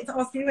not going to get to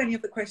ask you any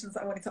of the questions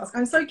that I wanted to ask.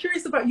 I'm so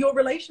curious about your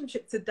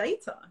relationship to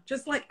data,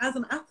 just like as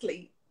an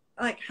athlete,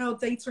 like how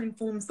data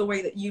informs the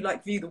way that you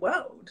like view the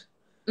world.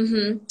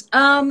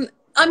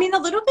 I mean, a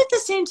little bit the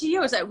same to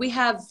you is that we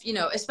have, you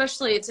know,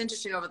 especially it's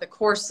interesting over the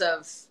course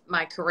of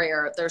my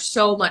career, there's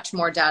so much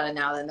more data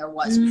now than there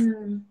was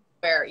before,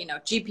 where, you know,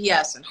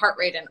 GPS and heart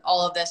rate and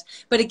all of this.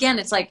 But again,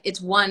 it's like,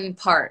 it's one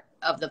part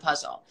of the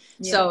puzzle.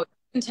 So you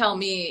can tell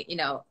me, you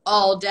know,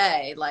 all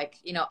day, like,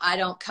 you know, I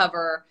don't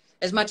cover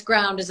as much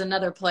ground as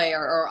another player,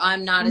 or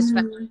I'm not as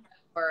fast,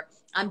 or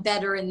I'm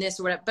better in this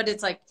or whatever. But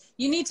it's like,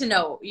 you need to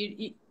know,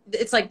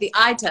 it's like the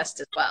eye test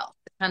as well.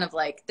 It's kind of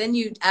like, then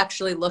you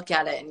actually look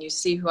at it and you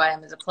see who I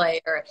am as a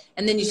player,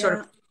 and then you sort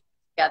of put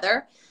it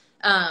together.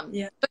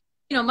 But,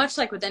 you know, much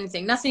like with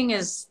anything, nothing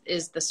is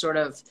the sort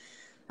of,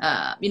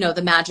 you know,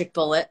 the magic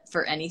bullet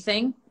for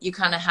anything. You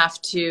kind of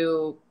have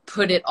to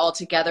put it all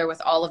together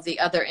with all of the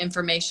other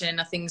information.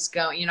 Nothing's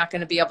going, you're not going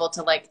to be able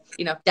to like,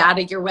 you know,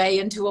 data your way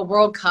into a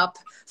World Cup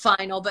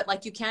final, but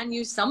like you can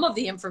use some of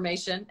the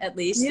information at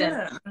least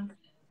and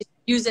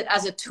use it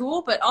as a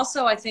tool. But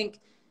also I think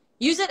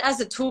use it as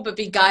a tool, but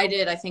be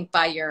guided, I think,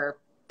 by your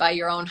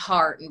own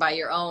heart and by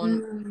your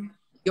own,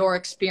 your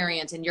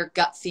experience and your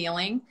gut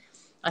feeling.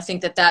 I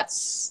think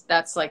that's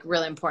like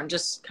really important,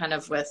 just kind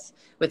of with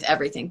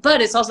everything.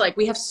 But it's also like,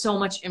 we have so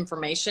much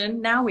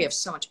information now. We have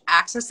so much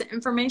access to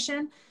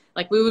information.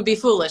 Like we would be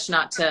foolish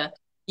not to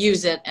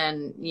use it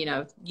and, you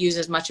know, use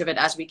as much of it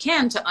as we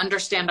can to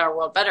understand our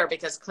world better,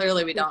 because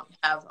clearly we don't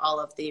have all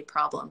of the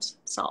problems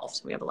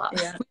solved. We have a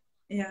lot.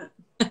 Yeah.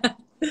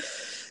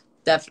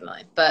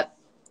 Definitely. But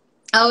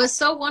it was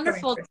so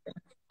wonderful.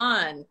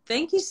 On.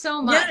 Thank you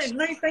so much. Yeah,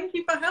 no, thank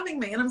you for having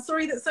me. And I'm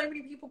sorry that so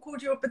many people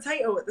called you a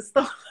potato at the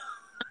start.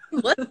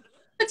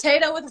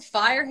 Potato with a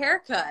fire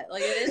haircut.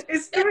 Like it is.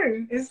 It's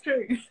true. It's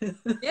true.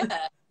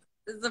 Yeah.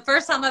 It's the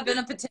first time I've been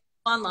a potato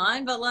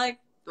online, but like,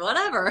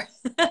 whatever.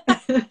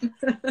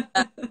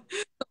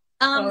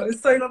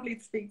 It's so lovely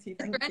to speak to you.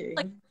 Thank you.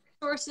 Like,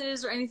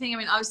 sources or anything? I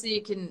mean, obviously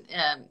you can,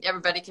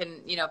 everybody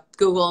can, you know,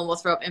 Google and we'll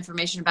throw up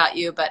information about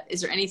you, but is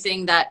there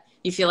anything that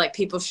you feel like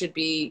people should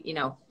be, you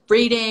know,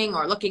 reading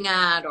or looking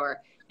at,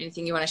 or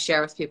anything you want to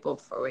share with people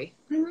before we?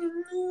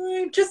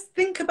 Just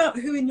think about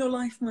who in your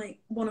life might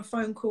want a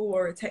phone call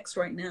or a text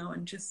right now,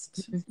 and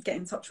just get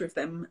in touch with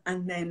them.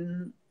 And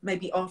then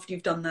maybe after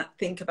you've done that,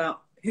 think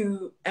about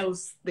who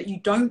else that you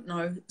don't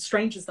know,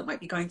 strangers that might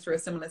be going through a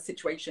similar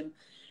situation.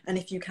 And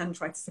if you can,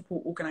 try to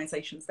support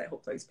organizations that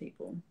help those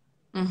people.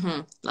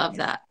 Love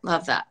that.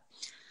 Love that.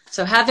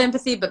 So have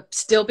empathy, but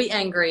still be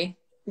angry.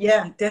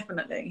 Yeah,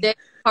 definitely.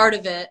 Part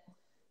of it.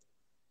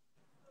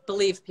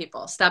 Believe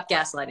people. Stop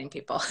gaslighting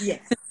people.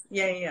 Yes.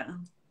 Yeah.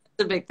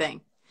 It's a big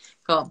thing.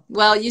 Cool.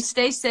 Well, you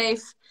stay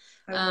safe.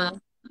 You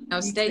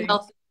know, stay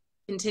healthy.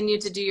 Continue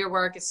to do your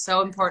work. It's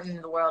so important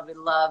in the world. We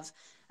love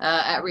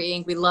at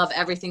Re-Ink. We love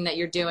everything that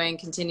you're doing.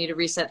 Continue to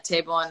reset the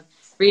table and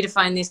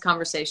redefine these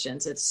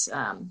conversations. It's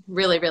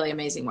really, really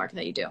amazing work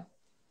that you do.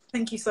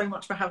 Thank you so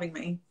much for having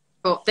me.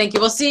 Cool. Thank you.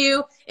 We'll see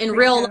you in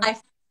real life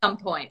at some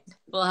point.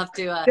 We'll have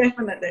to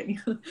definitely.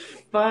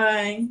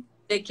 Bye.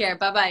 Take care.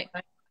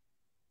 Bye-bye.